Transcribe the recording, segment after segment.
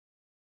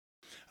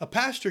A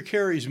pastor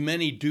carries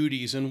many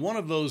duties, and one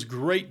of those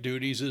great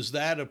duties is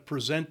that of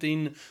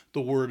presenting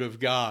the Word of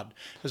God.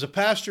 As a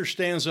pastor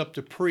stands up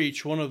to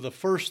preach, one of the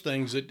first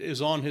things that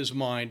is on his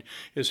mind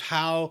is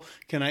how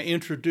can I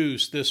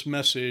introduce this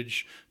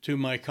message to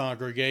my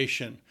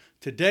congregation?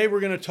 Today we're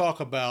going to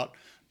talk about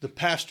the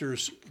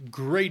pastor's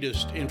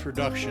greatest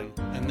introduction,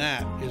 and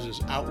that is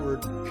his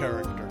outward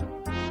character.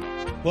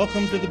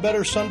 Welcome to the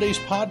Better Sundays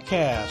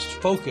podcast,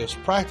 focused,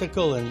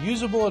 practical, and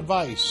usable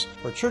advice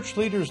for church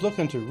leaders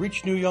looking to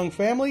reach new young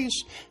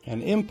families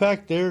and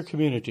impact their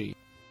community.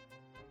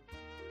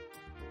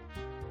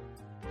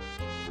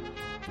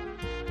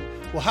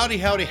 Well, howdy.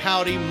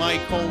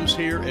 Mike Holmes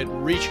here at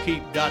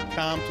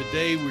ReachKeep.com.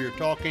 Today we are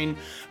talking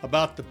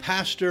about the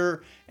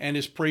pastor and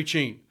his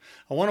preaching.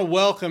 I want to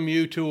welcome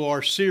you to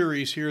our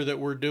series here that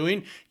we're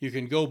doing. You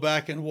can go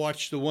back and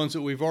watch the ones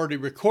that we've already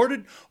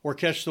recorded or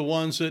catch the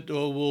ones that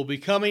will be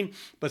coming.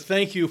 But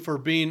thank you for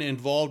being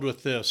involved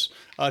with this.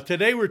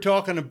 Today we're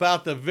talking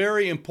about the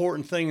very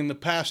important thing in the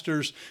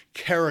pastor's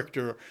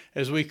character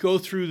as we go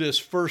through this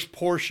first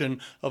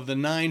portion of the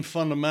 9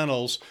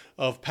 fundamentals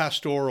of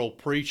pastoral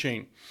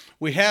preaching.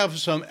 We have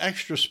some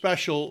extra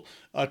special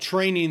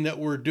training that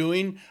we're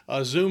doing,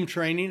 Zoom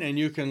training, and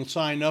you can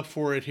sign up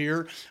for it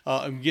here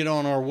and get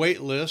on our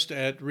wait list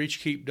at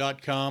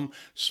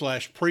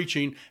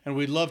reachkeep.com/preaching, and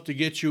we'd love to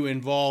get you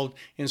involved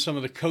in some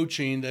of the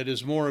coaching that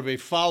is more of a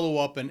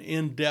follow-up and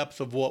in-depth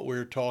of what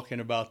we're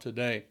talking about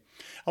today.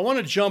 I want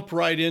to jump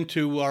right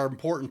into our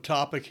important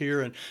topic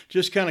here and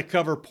just kind of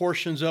cover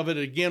portions of it.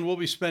 Again, we'll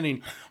be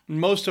spending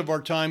most of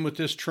our time with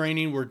this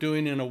training. We're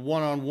doing in a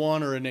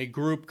one-on-one or in a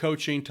group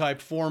coaching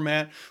type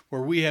format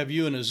where we have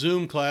you in a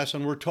Zoom class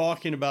and we're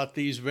talking about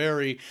these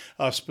very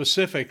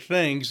specific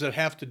things that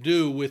have to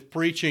do with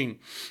preaching.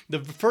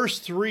 The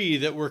first 3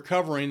 that we're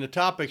covering, the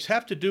topics,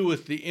 have to do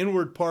with the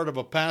inward part of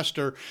a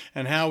pastor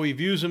and how he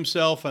views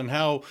himself and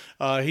how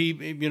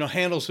he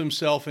handles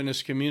himself in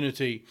his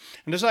community.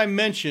 And as I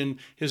mentioned,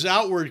 his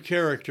outward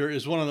character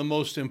is one of the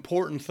most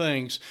important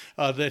things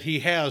that he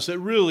has that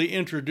really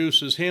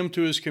introduces him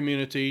to his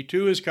community,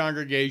 to his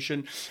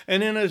congregation,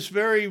 and in a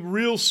very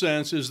real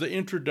sense is the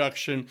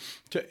introduction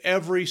to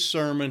every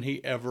sermon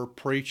he ever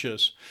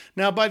preaches.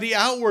 Now, by the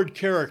outward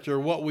character,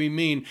 what we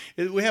mean,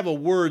 we have a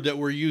word that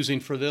we're using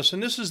for this,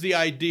 and this is the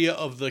idea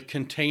of the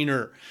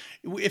container.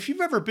 If you've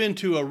ever been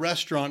to a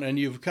restaurant and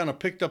you've kind of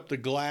picked up the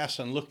glass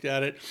and looked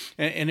at it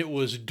and it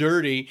was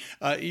dirty,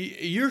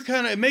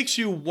 it makes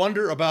you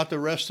wonder about the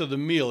rest of the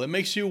meal. It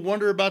makes you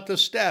wonder about the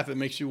staff. It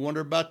makes you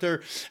wonder about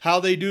how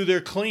they do their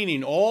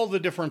cleaning, all the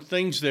different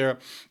things there.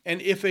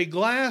 And if a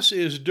glass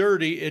is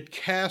dirty, it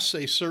casts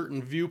a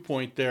certain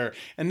viewpoint there.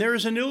 And there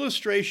is an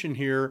illustration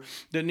here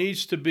that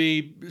needs to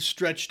be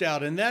stretched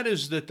out, and that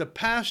is that the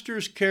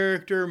pastor's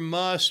character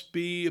must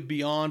be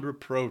beyond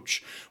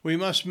reproach. We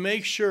must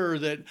make sure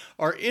that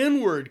our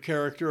inward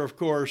character, of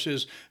course,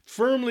 is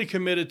firmly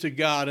committed to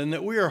God and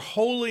that we are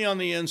holy on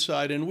the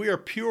inside and we are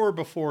pure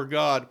before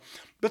God.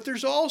 But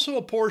there's also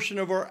a portion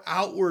of our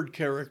outward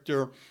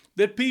character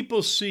that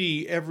people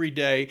see every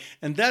day,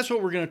 and that's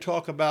what we're going to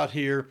talk about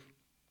here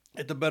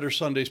at the Better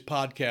Sundays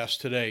podcast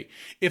today.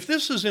 If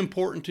this is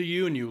important to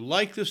you and you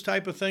like this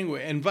type of thing,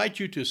 we invite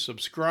you to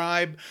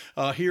subscribe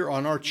here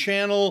on our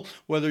channel,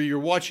 whether you're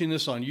watching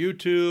this on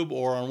YouTube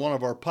or on one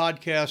of our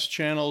podcast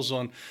channels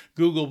on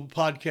Google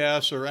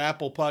Podcasts or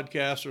Apple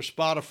Podcasts or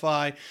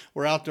Spotify.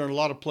 We're out there in a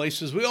lot of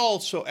places. We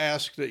also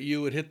ask that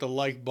you would hit the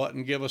like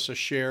button, give us a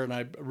share, and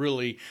I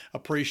really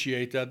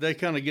appreciate that. That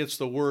kind of gets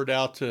the word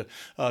out to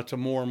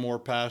more and more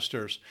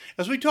pastors.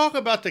 As we talk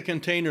about the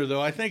container,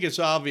 though, I think it's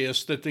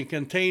obvious that the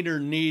container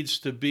needs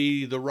to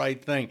be the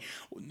right thing.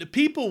 The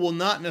people will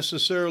not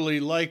necessarily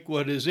like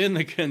what is in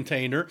the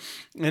container,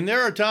 and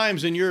there are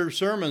times in your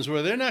sermons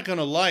where they're not going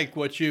to like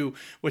what you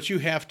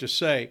have to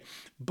say,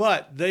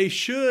 but they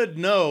should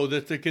know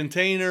that the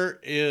container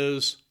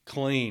is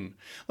clean.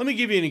 Let me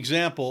give you an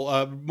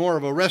example, more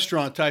of a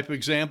restaurant type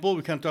example.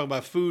 We kind of talk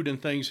about food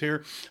and things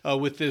here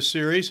with this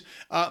series.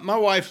 My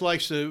wife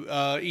likes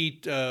to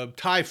eat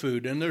Thai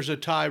food, and there's a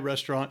Thai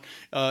restaurant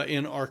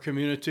in our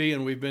community,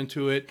 and we've been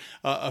to it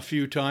a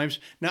few times.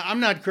 Now, I'm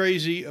not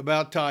crazy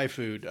about Thai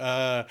food.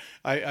 I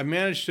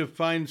managed to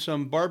find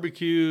some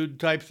barbecue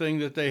type thing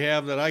that they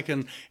have that I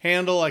can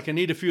handle. I can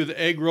eat a few of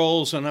the egg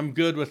rolls, and I'm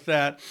good with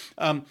that.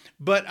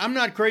 But I'm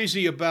not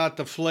crazy about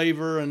the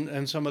flavor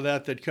and some of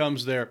that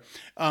comes there.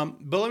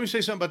 But let me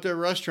say something about their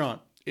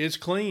restaurant. It's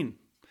clean.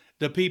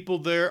 The people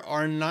there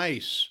are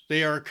nice.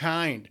 They are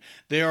kind.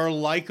 They are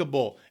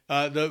likable.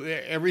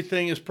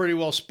 Everything is pretty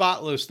well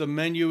spotless. The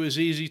menu is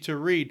easy to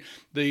read.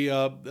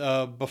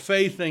 The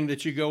buffet thing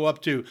that you go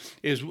up to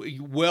is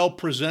well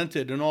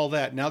presented and all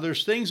that. Now,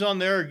 there's things on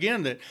there,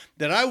 again,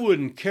 that I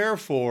wouldn't care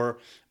for,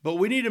 but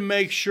we need to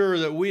make sure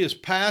that we as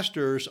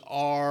pastors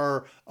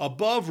are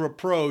above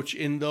reproach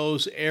in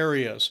those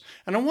areas.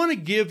 And I want to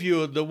give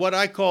you what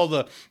I call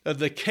the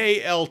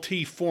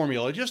KLT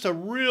formula, just a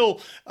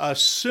real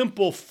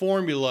simple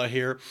formula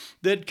here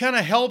that kind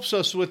of helps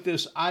us with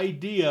this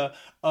idea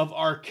of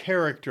our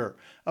character.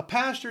 A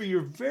pastor,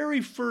 your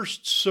very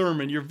first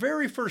sermon, your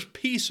very first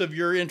piece of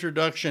your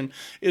introduction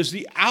is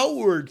the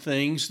outward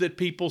things that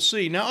people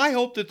see. Now, I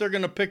hope that they're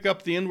going to pick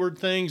up the inward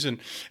things and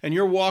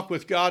your walk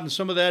with God, and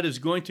some of that is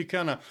going to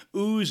kind of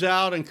ooze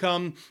out and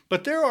come.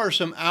 But there are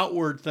some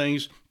outward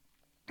things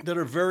that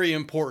are very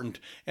important.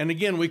 And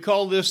again, we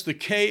call this the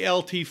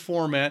KLT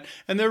format,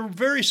 and they're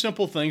very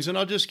simple things, and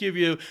I'll just give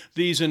you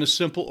these in a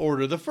simple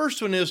order. The first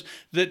one is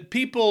that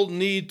people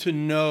need to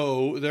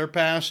know their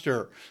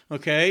pastor,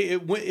 okay?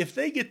 If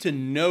they get to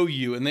know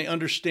you and they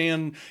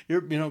understand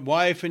your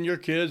wife and your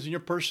kids and your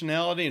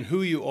personality and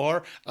who you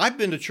are. I've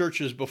been to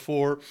churches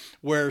before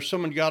where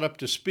someone got up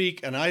to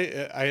speak, and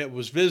I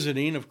was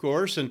visiting, of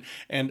course,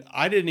 and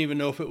I didn't even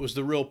know if it was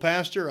the real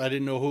pastor. I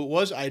didn't know who it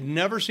was. I'd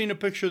never seen a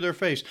picture of their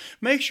face.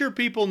 Make sure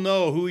people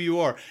know who you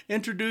are.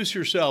 Introduce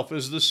yourself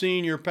as the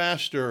senior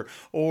pastor,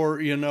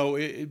 or,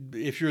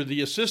 if you're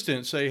the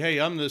assistant, say, hey,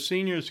 I'm the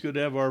senior. It's good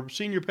to have our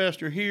senior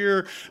pastor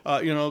here,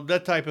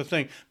 that type of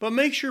thing. But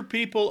make sure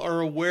people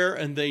are aware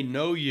and they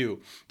know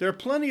you. There are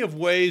plenty of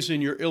ways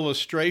in your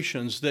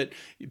illustrations that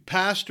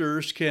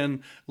pastors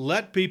can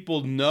let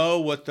people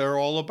know what they're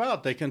all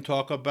about. They can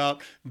talk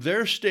about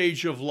their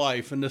stage of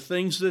life and the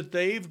things that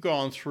they've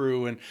gone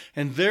through,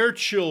 and their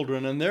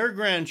children and their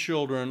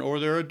grandchildren or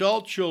their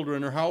adult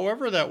children, or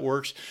however that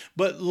works,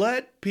 but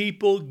let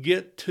people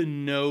get to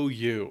know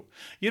you.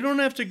 You don't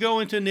have to go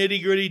into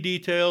nitty-gritty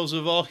details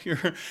of all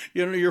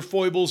your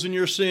foibles and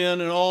your sin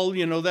and all,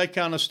 that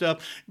kind of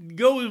stuff.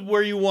 Go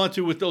where you want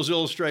to with those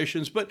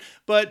illustrations, but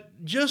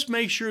just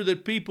make sure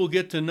that people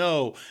get to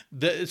know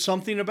that it's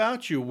something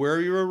about you,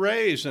 where you were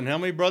raised and how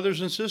many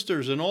brothers and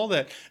sisters and all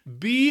that.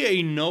 Be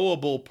a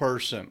knowable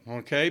person,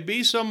 okay?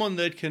 Be someone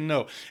that can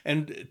know.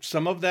 And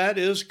some of that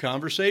is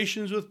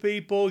conversations with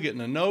people, getting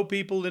to know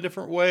people in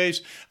different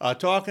ways,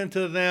 talking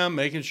to them,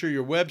 making sure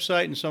your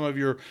website and some of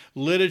your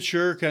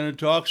literature kind of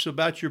talks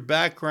about your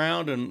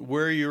background and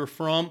where you're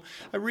from.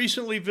 I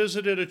recently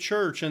visited a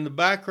church, and the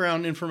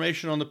background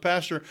information on the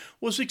pastor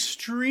was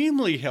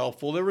extremely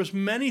helpful. There was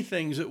many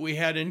things that we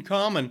had in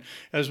common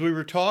as we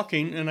were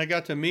talking, and I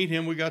got to meet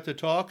him. We got to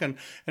talk, and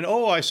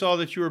oh, I saw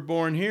that you were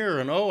born here,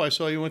 and oh, I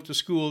saw you went to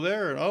school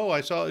there, and oh,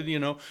 I saw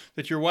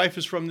that your wife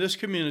is from this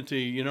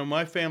community.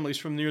 My family's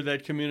from near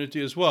that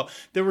community as well.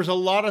 There was a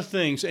lot of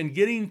things, and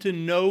getting to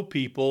know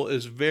people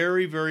is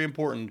very, very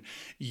important.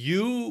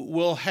 You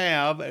will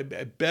have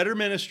a better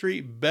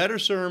ministry, better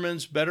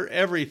sermons, better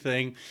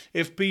everything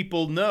if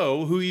people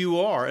know who you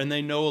are and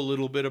they know a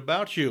little bit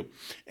about you.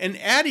 And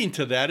adding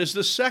to that is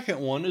the second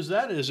one, is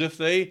if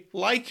they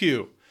like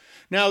you.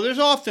 Now, there's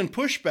often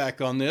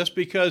pushback on this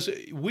because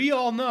we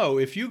all know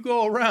if you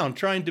go around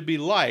trying to be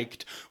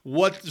liked,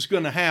 what's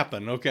going to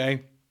happen,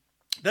 okay?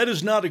 That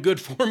is not a good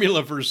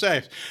formula for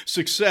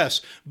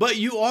success, but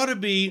you ought to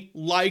be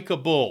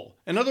likable.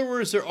 In other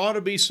words, there ought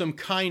to be some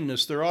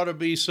kindness. There ought to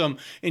be some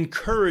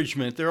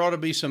encouragement. There ought to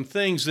be some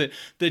things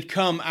that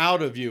come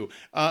out of you.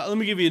 Let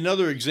me give you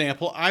another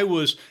example. I do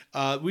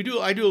a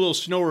little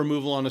snow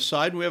removal on the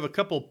side, and we have a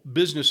couple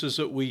businesses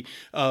that we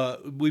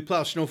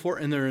plow snow for,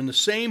 and they're in the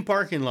same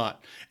parking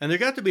lot. And there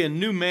got to be a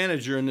new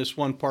manager in this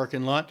one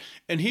parking lot,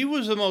 and he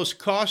was the most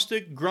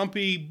caustic,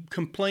 grumpy,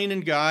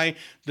 complaining guy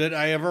that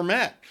I ever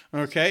met.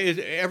 Okay,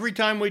 every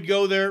time we'd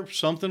go there,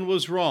 something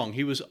was wrong.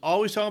 He was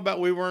always talking about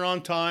we weren't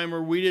on time,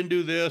 or we didn't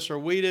do this, or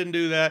we didn't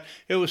do that.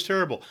 It was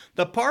terrible.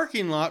 The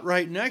parking lot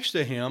right next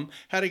to him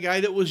had a guy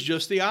that was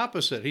just the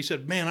opposite. He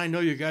said, man, I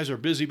know you guys are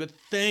busy, but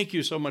thank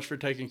you so much for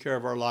taking care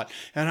of our lot,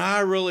 and I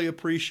really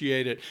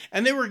appreciate it.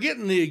 And they were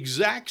getting the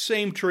exact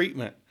same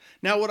treatment.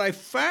 Now, what I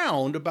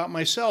found about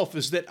myself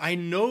is that I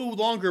no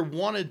longer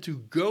wanted to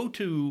go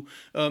to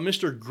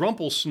Mr.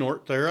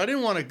 Grumplesnort there. I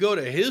didn't want to go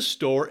to his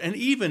store, and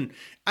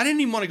I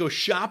didn't even want to go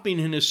shopping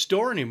in his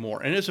store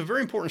anymore. And it's a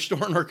very important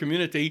store in our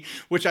community,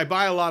 which I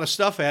buy a lot of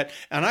stuff at.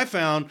 And I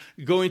found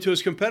going to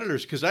his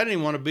competitors because I didn't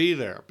even want to be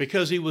there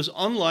because he was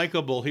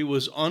unlikable, he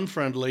was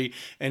unfriendly,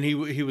 and he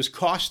was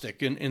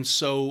caustic in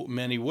so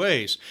many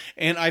ways.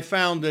 And I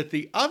found that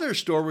the other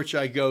store which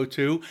I go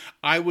to,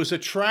 I was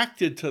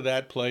attracted to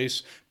that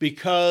place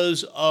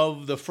because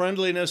of the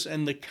friendliness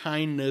and the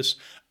kindness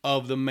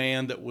of the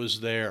man that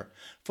was there.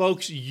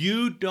 Folks,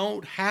 you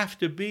don't have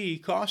to be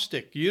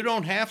caustic. You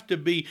don't have to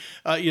be,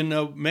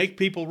 make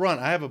people run.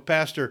 I have a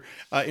pastor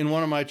in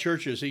one of my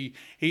churches.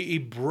 He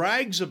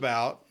brags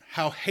about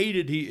how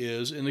hated he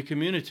is in the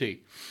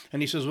community.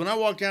 And he says, when I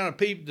walk down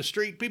the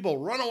street, people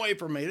run away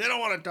from me. They don't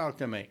want to talk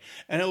to me.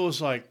 And it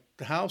was like,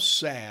 how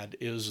sad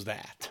is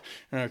that?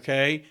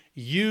 Okay?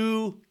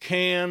 You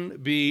can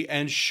be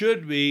and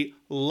should be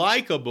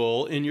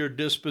likable in your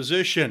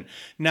disposition.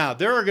 Now,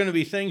 there are going to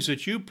be things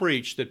that you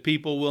preach that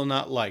people will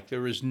not like.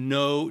 There is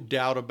no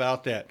doubt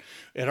about that.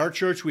 At our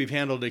church, we've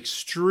handled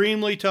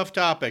extremely tough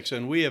topics,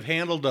 and we have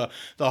handled the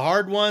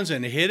hard ones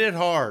and hit it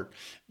hard.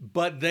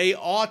 But they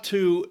ought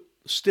to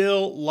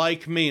still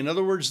like me. In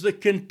other words, the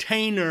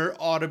container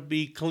ought to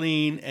be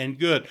clean and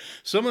good.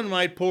 Someone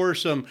might pour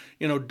some,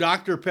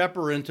 Dr.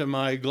 Pepper into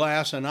my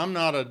glass, and I'm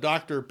not a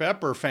Dr.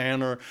 Pepper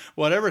fan or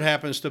whatever it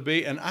happens to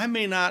be, and I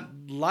may not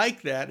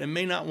like that and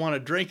may not want to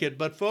drink it,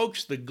 but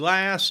folks, the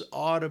glass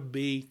ought to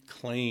be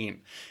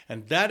clean.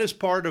 And that is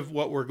part of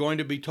what we're going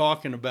to be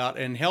talking about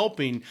and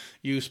helping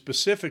you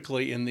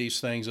specifically in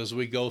these things as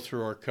we go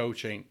through our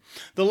coaching.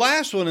 The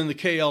last one in the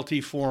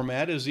KLT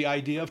format is the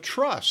idea of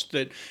trust,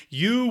 that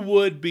you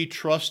would be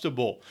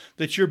trustable,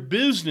 that your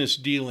business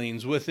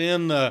dealings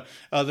within the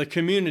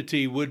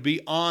community would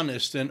be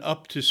honest and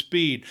up to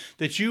speed,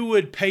 that you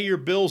would pay your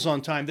bills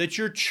on time, that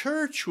your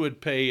church would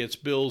pay its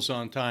bills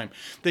on time,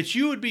 that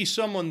you would be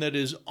someone that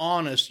is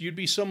honest, you'd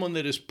be someone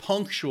that is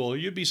punctual,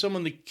 you'd be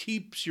someone that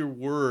keeps your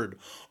word.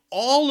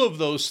 All of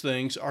those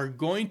things are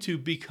going to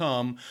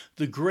become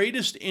the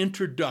greatest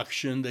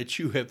introduction that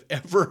you have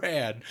ever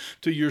had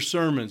to your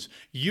sermons.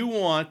 You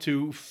want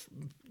to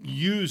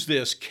use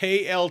this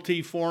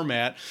KLT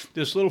format,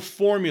 this little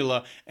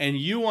formula, and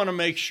you want to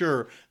make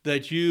sure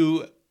that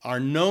you are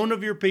known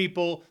of your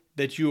people,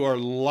 that you are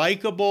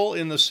likable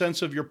in the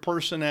sense of your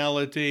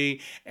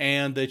personality,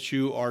 and that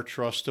you are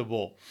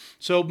trustable.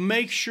 So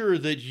make sure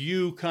that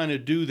you kind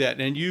of do that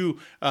and you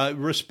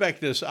respect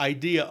this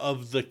idea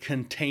of the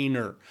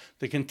container.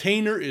 The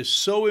container is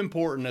so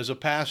important as a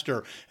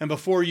pastor, and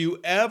before you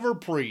ever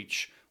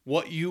preach,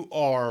 what you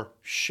are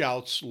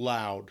shouts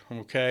loud,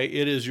 okay?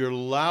 It is your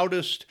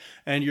loudest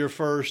and your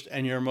first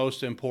and your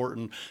most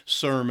important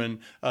sermon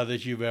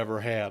that you've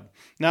ever had.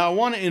 Now, I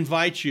want to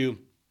invite you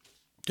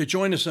to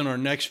join us in our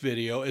next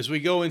video as we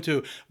go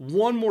into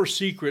one more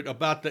secret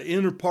about the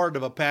inner part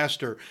of a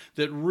pastor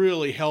that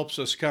really helps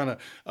us kind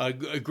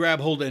of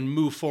grab hold and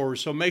move forward.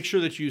 So make sure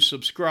that you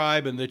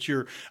subscribe and that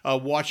you're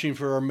watching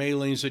for our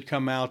mailings that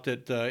come out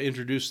that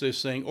introduce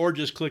this thing, or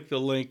just click the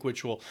link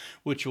which will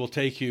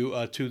take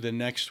you to the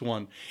next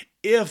one.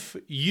 If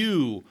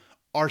you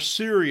are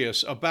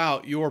serious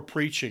about your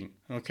preaching,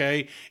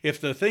 okay? If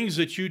the things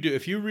that you do,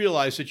 if you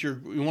realize that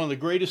one of the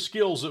greatest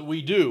skills that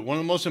we do, one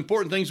of the most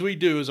important things we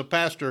do as a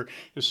pastor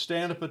is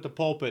stand up at the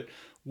pulpit,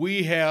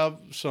 we have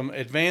some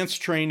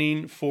advanced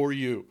training for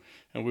you,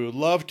 and we would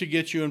love to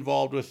get you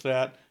involved with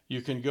that.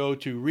 You can go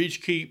to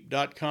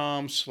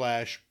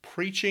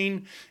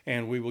reachkeep.com/preaching,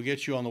 and we will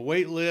get you on the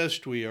wait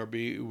list.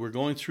 We're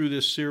going through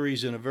this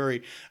series in a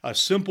very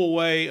simple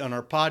way on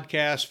our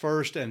podcast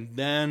first, and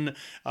then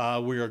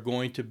we are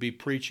going to be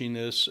preaching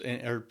this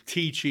or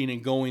teaching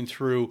and going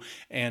through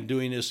and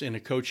doing this in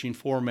a coaching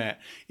format.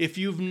 If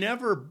you've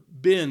never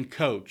been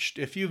coached,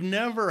 if you've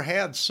never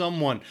had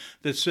someone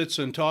that sits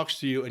and talks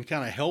to you and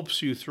kind of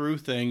helps you through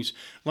things,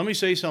 let me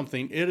say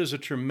something. It is a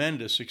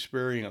tremendous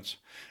experience.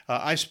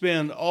 I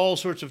spend all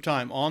sorts of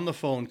time on the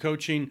phone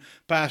coaching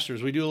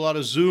pastors. We do a lot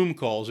of Zoom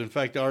calls. In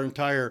fact, our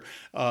entire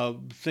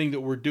thing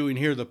that we're doing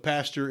here, the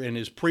pastor and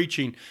his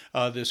preaching,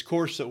 this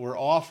course that we're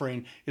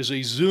offering is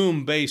a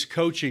Zoom-based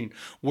coaching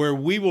where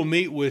we will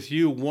meet with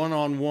you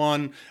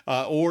one-on-one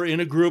or in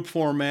a group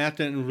format,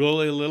 and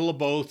really a little of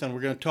both. And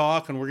we're going to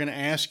talk and we're going to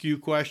ask you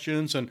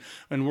questions and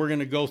we're going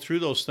to go through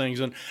those things.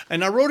 And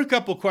I wrote a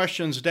couple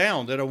questions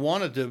down that I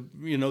wanted to,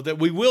 that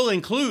we will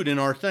include in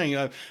our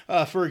thing.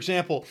 For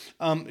example,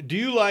 do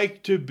you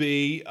like to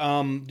be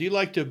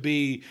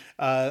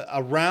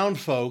around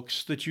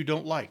folks that you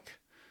don't like?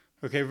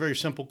 Okay, very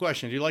simple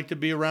question. Do you like to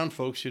be around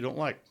folks you don't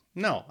like?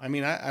 No. I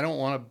mean, I don't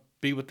want to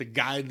be with the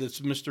guy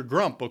that's Mr.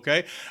 Grump,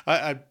 okay?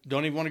 I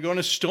don't even want to go in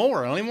a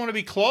store. I don't even want to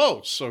be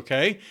close,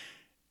 okay?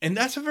 And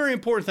that's a very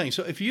important thing.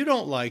 So if you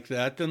don't like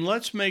that, then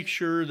let's make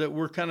sure that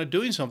we're kind of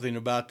doing something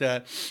about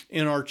that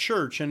in our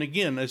church. And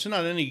again, it's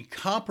not any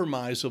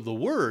compromise of the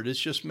word. It's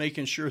just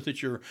making sure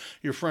that you're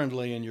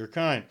friendly and you're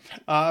kind.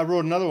 I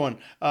wrote another one.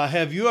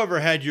 Have you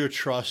ever had your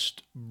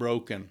trust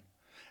broken?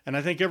 And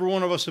I think every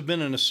one of us have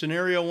been in a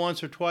scenario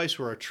once or twice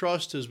where our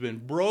trust has been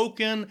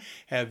broken.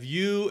 Have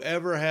you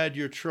ever had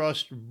your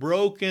trust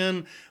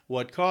broken?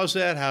 What caused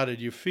that? How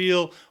did you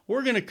feel?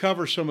 We're going to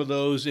cover some of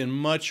those in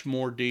much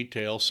more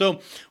detail. So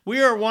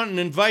we are wanting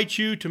to invite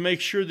you to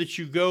make sure that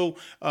you go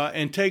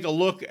and take a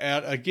look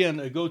at,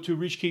 again, go to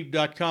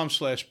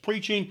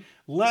reachkeep.com/preaching.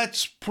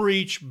 Let's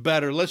preach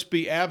better. Let's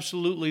be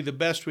absolutely the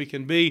best we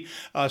can be.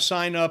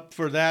 Sign up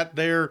for that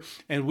there,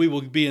 and we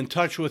will be in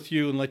touch with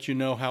you and let you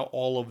know how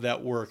all of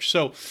that works.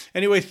 So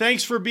anyway,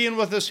 thanks for being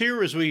with us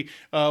here as we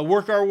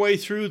work our way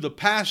through the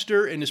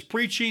pastor and his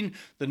preaching.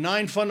 The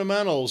 9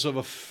 fundamentals of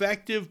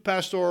effective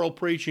pastoral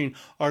preaching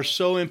are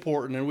so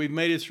important, and we've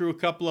made it through a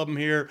couple of them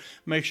here.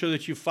 Make sure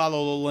that you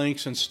follow the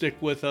links and stick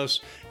with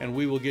us, and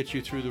we will get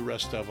you through the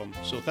rest of them.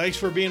 So thanks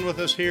for being with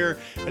us here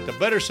at the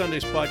Better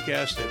Sundays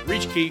podcast at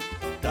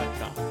reachkeep.com.